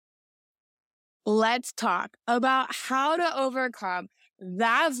let's talk about how to overcome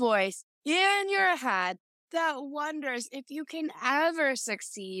that voice in your head that wonders if you can ever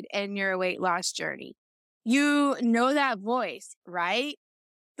succeed in your weight loss journey. You know that voice, right?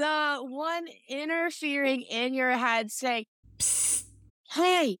 The one interfering in your head saying, Psst,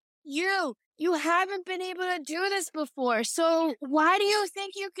 hey, you haven't been able to do this before. So why do you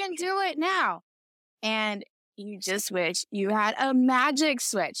think you can do it now? And you just wish you had a magic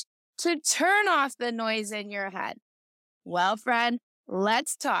switch to turn off the noise in your head. Well, friend,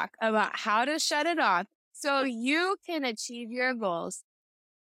 let's talk about how to shut it off so you can achieve your goals.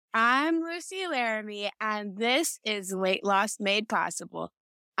 I'm Lucy Laramie, and this is Weight Loss Made Possible.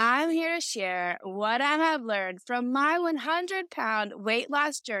 I'm here to share what I have learned from my 100-pound weight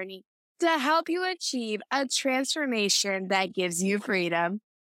loss journey to help you achieve a transformation that gives you freedom.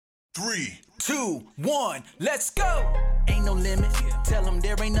 3, 2, 1, let's go! Ain't no limit, tell them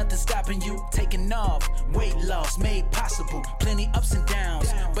there ain't nothing stopping you. Taking off, weight loss made possible. Plenty ups and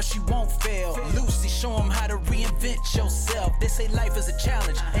downs, but she won't fail. Lucy, show them how to reinvent yourself. They say life is a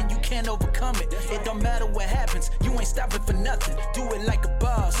challenge, and you can't overcome it. It don't matter what happens, you ain't stopping for nothing. Do it like a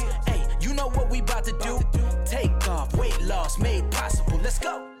boss, hey, you know what we about to do? Take off, weight loss made possible, let's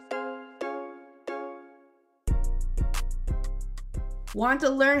go! Want to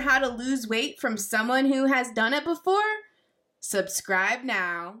learn how to lose weight from someone who has done it before? Subscribe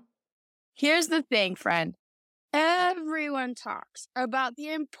now. Here's the thing, friend. Everyone talks about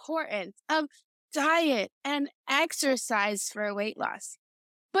the importance of diet and exercise for weight loss.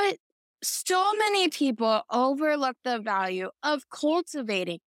 But so many people overlook the value of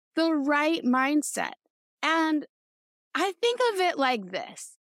cultivating the right mindset. And I think of it like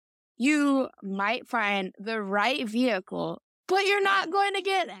this. You might find the right vehicle, but you're not going to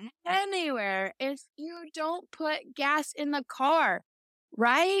get anywhere if you don't put gas in the car,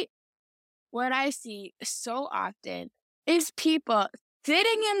 right? What I see so often is people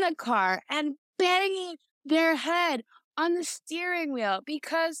sitting in the car and banging their head on the steering wheel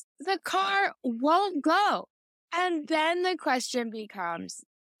because the car won't go. And then the question becomes,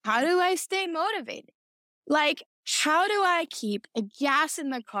 how do I stay motivated? Like, how do I keep a gas in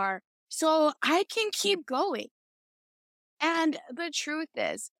the car so I can keep going? And the truth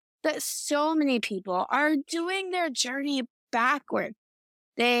is that so many people are doing their journey backward.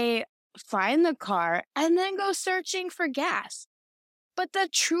 They find the car and then go searching for gas. But the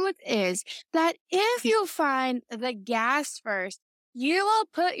truth is that if you find the gas first, you will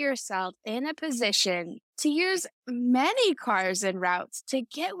put yourself in a position to use many cars and routes to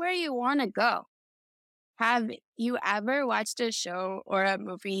get where you want to go. Have you ever watched a show or a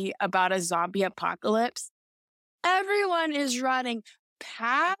movie about a zombie apocalypse? Everyone is running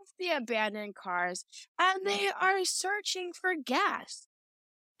past the abandoned cars and they are searching for gas.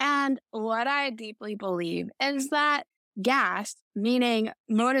 And what I deeply believe is that gas, meaning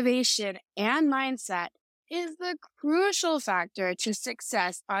motivation and mindset, is the crucial factor to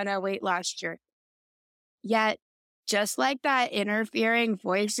success on a weight loss journey. Yet, just like that interfering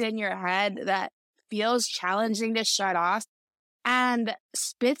voice in your head that feels challenging to shut off and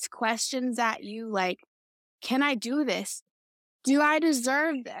spits questions at you like, can I do this? Do I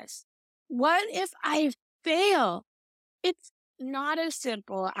deserve this? What if I fail? It's not as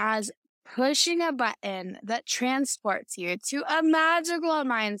simple as pushing a button that transports you to a magical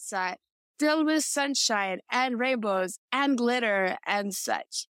mindset filled with sunshine and rainbows and glitter and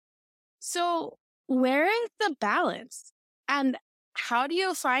such. So where is the balance? And how do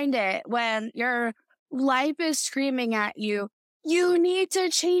you find it when your life is screaming at you, you need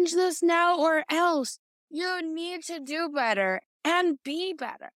to change this now or else? You need to do better and be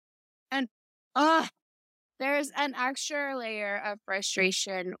better. And there's an extra layer of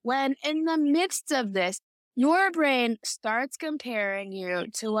frustration when in the midst of this, your brain starts comparing you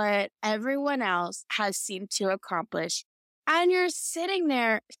to what everyone else has seemed to accomplish. And you're sitting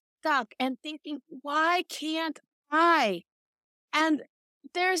there stuck and thinking, why can't I? And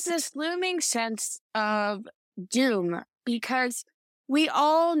there's this looming sense of doom because we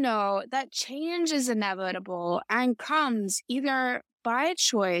all know that change is inevitable and comes either by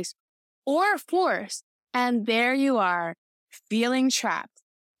choice or force. And there you are, feeling trapped,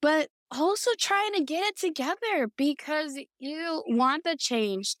 but also trying to get it together because you want the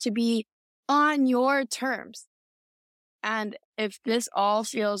change to be on your terms. And if this all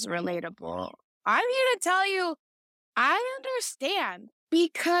feels relatable, I'm here to tell you, I understand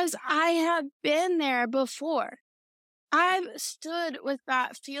because I have been there before. I've stood with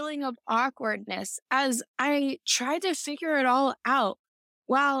that feeling of awkwardness as I tried to figure it all out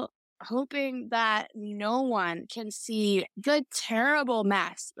while hoping that no one can see the terrible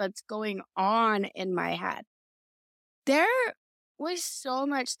mess that's going on in my head. There was so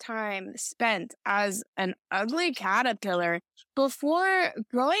much time spent as an ugly caterpillar before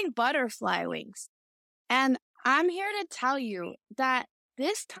growing butterfly wings. And I'm here to tell you that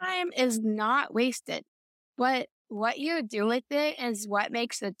this time is not wasted, but what you do with it is what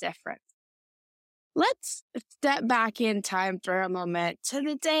makes a difference. Let's step back in time for a moment to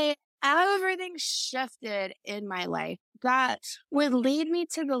the day everything shifted in my life that would lead me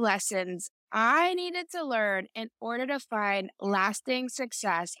to the lessons I needed to learn in order to find lasting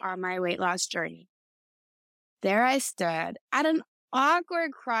success on my weight loss journey. There I stood at an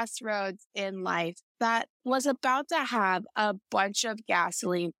awkward crossroads in life that was about to have a bunch of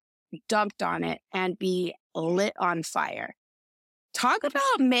gasoline dumped on it and be lit on fire. Talk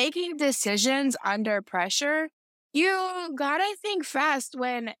about making decisions under pressure. You gotta think fast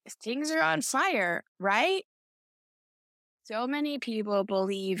when things are on fire, right? So many people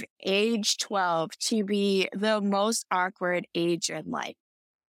believe age 12 to be the most awkward age in life.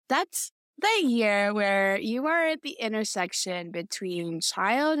 That's the year where you are at the intersection between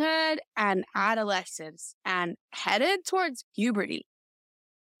childhood and adolescence and headed towards puberty.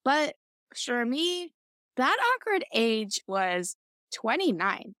 But for me, that awkward age was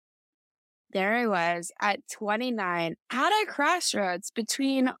 29. There I was at 29 at a crossroads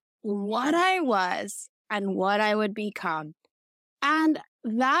between what I was and what I would become. And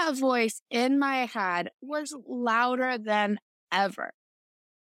that voice in my head was louder than ever.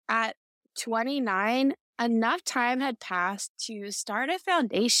 At 29, enough time had passed to start a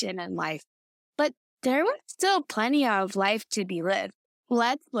foundation in life, but there was still plenty of life to be lived.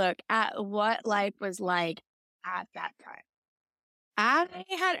 Let's look at what life was like at that time. I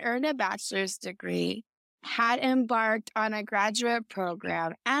had earned a bachelor's degree, had embarked on a graduate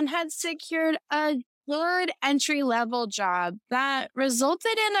program, and had secured a good entry-level job that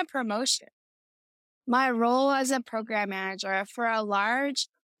resulted in a promotion. My role as a program manager for a large,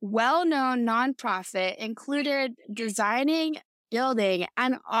 well-known nonprofit included designing, building,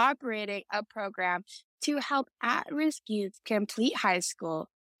 and operating a program to help at-risk youth complete high school,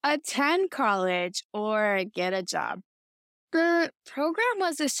 attend college, or get a job. The program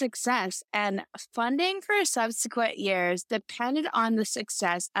was a success, and funding for subsequent years depended on the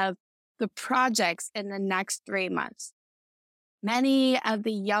success of the projects in the next 3 months. Many of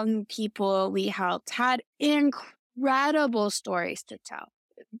the young people we helped had incredible stories to tell.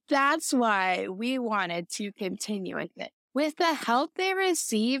 That's why we wanted to continue with it. With the help they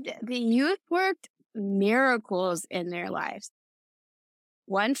received, the youth worked miracles in their lives.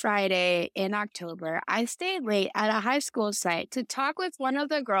 One Friday in October, I stayed late at a high school site to talk with one of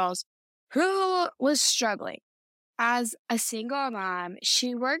the girls who was struggling. As a single mom,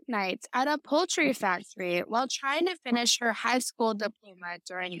 she worked nights at a poultry factory while trying to finish her high school diploma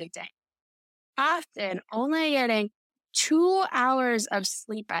during the day, often only getting 2 hours of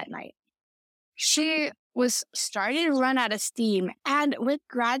sleep at night. She was starting to run out of steam, and with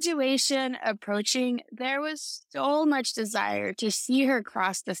graduation approaching, there was so much desire to see her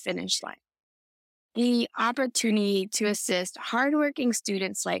cross the finish line. The opportunity to assist hardworking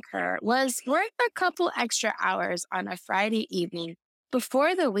students like her was worth a couple extra hours on a Friday evening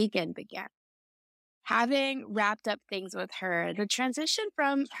before the weekend began. Having wrapped up things with her, the transition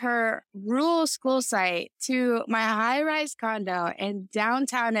from her rural school site to my high-rise condo in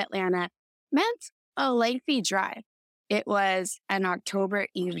downtown Atlanta meant a lengthy drive. It was an October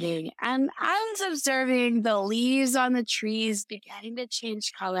evening, and I was observing the leaves on the trees beginning to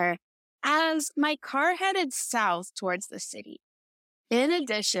change color as my car headed south towards the city. In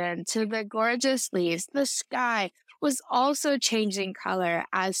addition to the gorgeous leaves, the sky was also changing color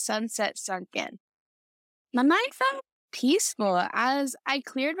as sunset sunk in. My mind felt peaceful as I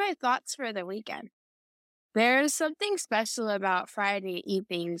cleared my thoughts for the weekend. There's something special about Friday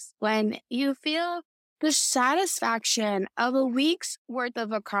evenings when you feel the satisfaction of a week's worth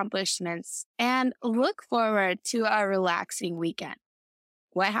of accomplishments and look forward to a relaxing weekend.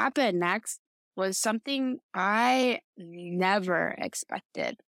 What happened next was something I never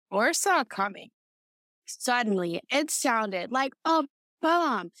expected or saw coming. Suddenly, it sounded like a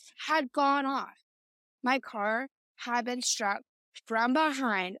bomb had gone off. My car had been struck from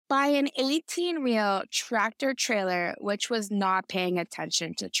behind by an 18-wheel tractor trailer, which was not paying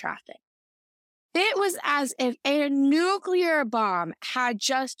attention to traffic. It was as if a nuclear bomb had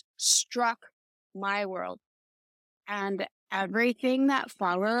just struck my world, and everything that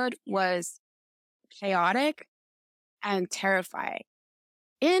followed was chaotic and terrifying.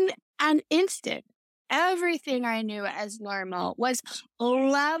 In an instant, everything I knew as normal was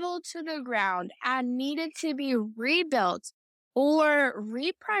leveled to the ground and needed to be rebuilt or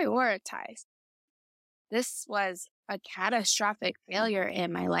reprioritized. This was a catastrophic failure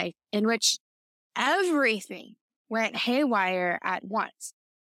in my life in which everything went haywire at once.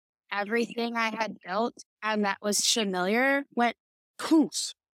 Everything I had built and that was familiar went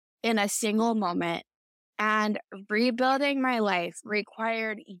poof in a single moment. And rebuilding my life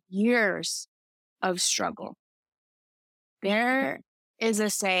required years of struggle. There is a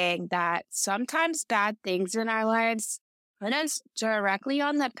saying that sometimes bad things in our lives put us directly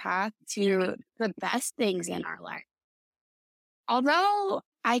on the path to the best things in our life. Although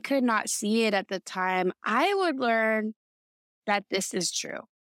I could not see it at the time, I would learn that this is true.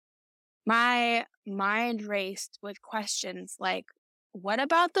 My mind raced with questions like, what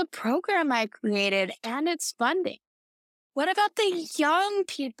about the program I created and its funding? What about the young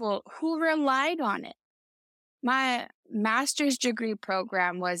people who relied on it? My master's degree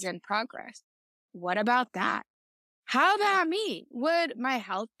program was in progress. What about that? How about me? Would my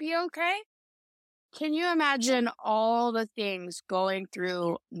health be okay? Can you imagine all the things going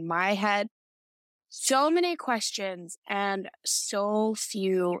through my head? So many questions and so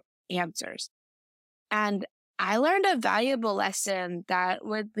few answers. And I learned a valuable lesson that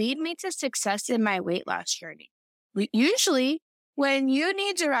would lead me to success in my weight loss journey. Usually, when you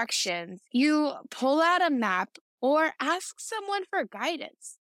need directions, you pull out a map or ask someone for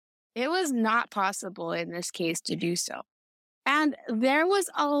guidance. It was not possible in this case to do so. And there was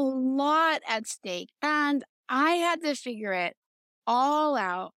a lot at stake, and I had to figure it all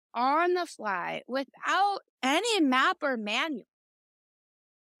out on the fly without any map or manual.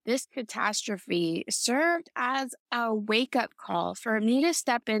 This catastrophe served as a wake-up call for me to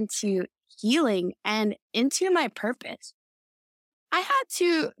step into healing and into my purpose. I had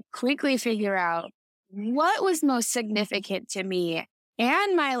to quickly figure out what was most significant to me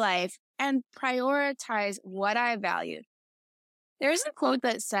and my life and prioritize what I valued. There's a quote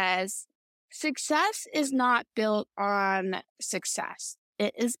that says, "Success is not built on success.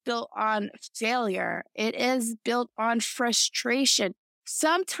 It is built on failure. It is built on frustration.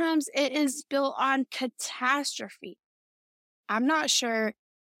 Sometimes it is built on catastrophe." I'm not sure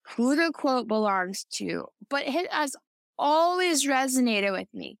who the quote belongs to, but it has always resonated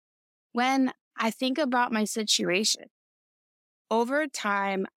with me when I think about my situation. Over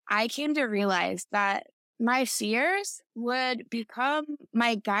time, I came to realize that my fears would become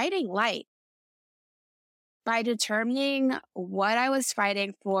my guiding light. By determining what I was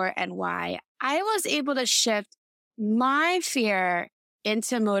fighting for and why, I was able to shift my fear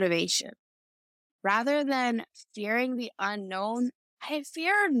into motivation. Rather than fearing the unknown, I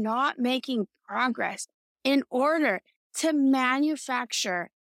feared not making progress in order to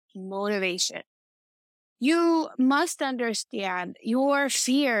manufacture motivation. You must understand your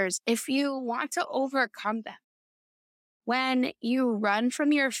fears if you want to overcome them. When you run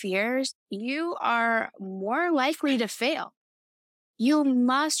from your fears, you are more likely to fail. You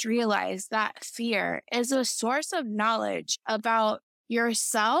must realize that fear is a source of knowledge about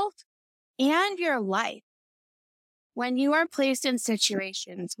yourself and your life. When you are placed in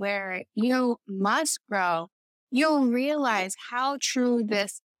situations where you must grow, you'll realize how true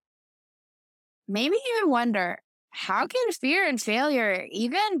this is. Maybe you wonder, how can fear and failure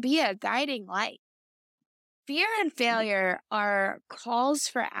even be a guiding light? Fear and failure are calls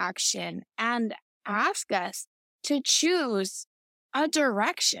for action and ask us to choose a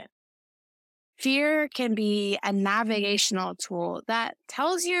direction. Fear can be a navigational tool that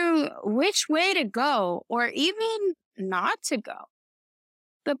tells you which way to go or even not to go.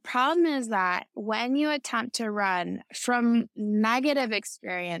 The problem is that when you attempt to run from negative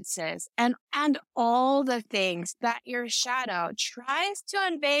experiences and all the things that your shadow tries to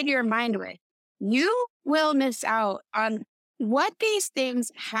invade your mind with, you will miss out on what these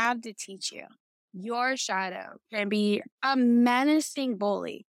things have to teach you. Your shadow can be a menacing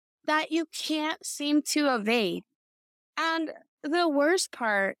bully that you can't seem to evade. And the worst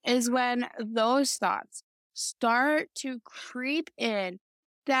part is when those thoughts start to creep in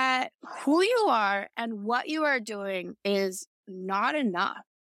that who you are and what you are doing is not enough.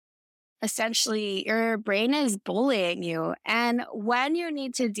 Essentially, your brain is bullying you. And when you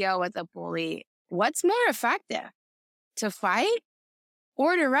need to deal with a bully, what's more effective? To fight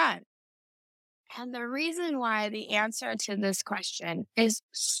or to run? And the reason why the answer to this question is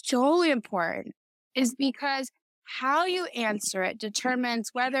so important is because how you answer it determines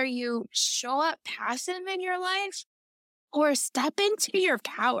whether you show up passive in your life or step into your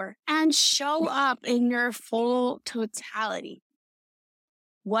power and show up in your full totality.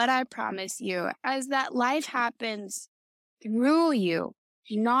 What I promise you is that life happens through you,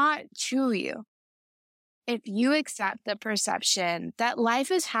 not to you. If you accept the perception that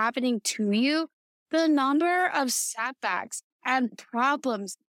life is happening to you, the number of setbacks and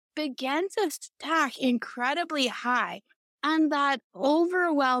problems begin to stack incredibly high, and that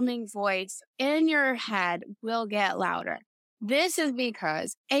overwhelming voice in your head will get louder. This is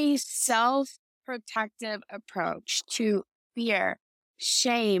because a self-protective approach to fear,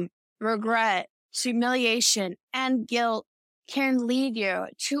 shame, regret, humiliation, and guilt can lead you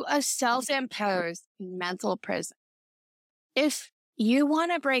to a self-imposed mental prison. If you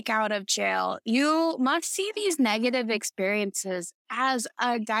want to break out of jail, you must see these negative experiences as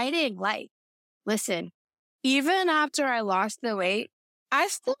a guiding light. Listen, even after I lost the weight, I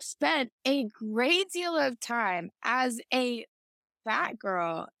still spent a great deal of time as a fat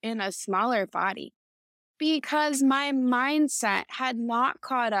girl in a smaller body because my mindset had not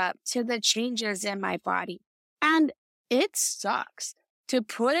caught up to the changes in my body. And it sucks to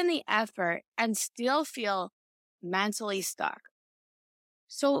put in the effort and still feel mentally stuck.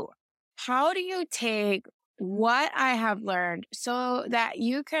 So how do you take what I have learned so that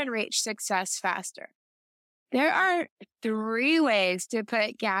you can reach success faster? There are 3 ways to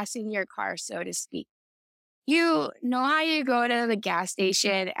put gas in your car, so to speak. You know how you go to the gas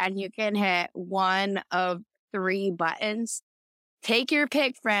station and you can hit one of 3 buttons? Take your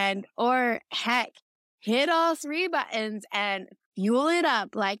pick, friend, or heck, hit all 3 buttons and fuel it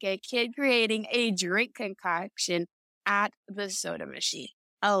up like a kid creating a drink concoction at the soda machine.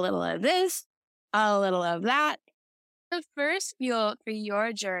 A little of this, a little of that. The first fuel for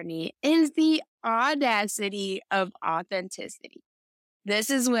your journey is the audacity of authenticity.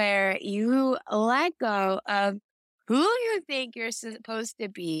 This is where you let go of who you think you're supposed to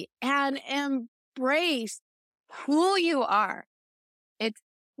be and embrace who you are. It's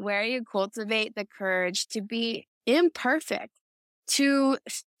where you cultivate the courage to be imperfect, to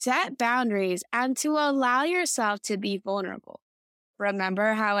set boundaries, and to allow yourself to be vulnerable.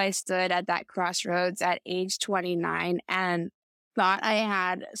 Remember how I stood at that crossroads at age 29 and thought I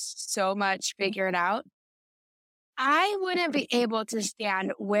had so much figured out? I wouldn't be able to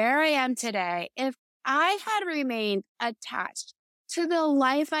stand where I am today if I had remained attached to the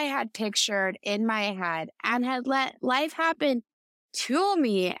life I had pictured in my head and had let life happen to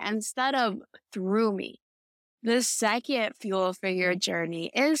me instead of through me. The second fuel for your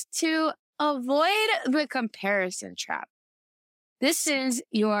journey is to avoid the comparison trap. This is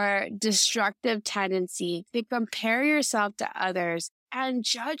your destructive tendency to compare yourself to others and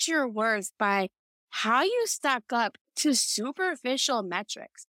judge your worth by how you stack up to superficial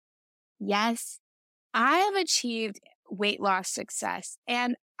metrics. Yes, I have achieved weight loss success,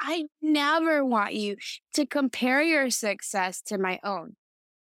 and I never want you to compare your success to my own.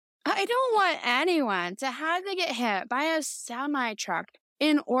 I don't want anyone to have to get hit by a semi-truck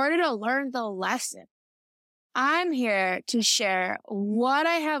in order to learn the lesson. I'm here to share what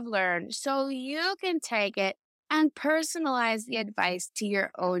I have learned so you can take it and personalize the advice to your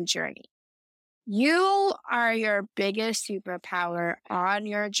own journey. You are your biggest superpower on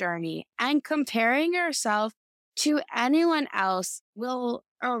your journey, and comparing yourself to anyone else will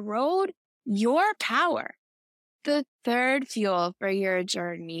erode your power. The third fuel for your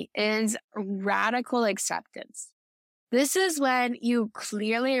journey is radical acceptance. This is when you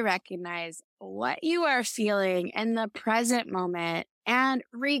clearly recognize what you are feeling in the present moment and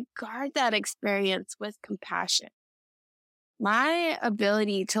regard that experience with compassion. My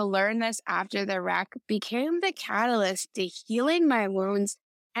ability to learn this after the wreck became the catalyst to healing my wounds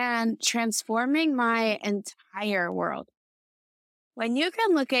and transforming my entire world. When you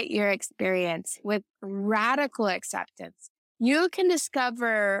can look at your experience with radical acceptance, you can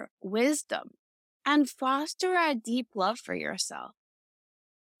discover wisdom and foster a deep love for yourself.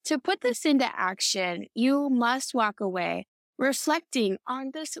 To put this into action, you must walk away reflecting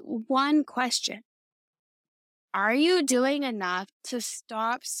on this one question. Are you doing enough to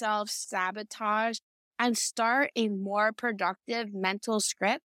stop self-sabotage and start a more productive mental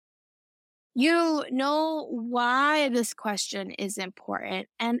script? You know why this question is important,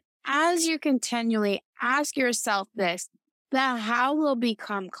 and as you continually ask yourself this, the how will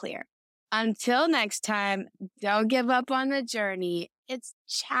become clear. Until next time, don't give up on the journey. It's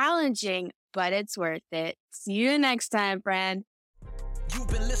challenging, but it's worth it. See you next time, friend. You've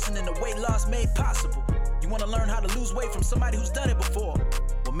been listening to Weight Loss Made Possible. You want to learn how to lose weight from somebody who's done it before?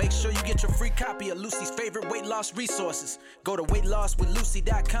 Well, make sure you get your free copy of Lucy's favorite weight loss resources. Go to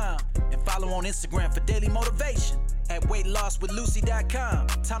weightlosswithlucy.com and follow on Instagram for daily motivation at weightlosswithlucy.com.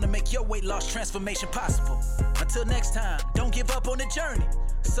 Time to make your weight loss transformation possible. Until next time, don't give up on the journey.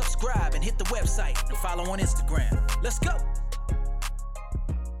 subscribe and hit the website and follow on Instagram. Let's go.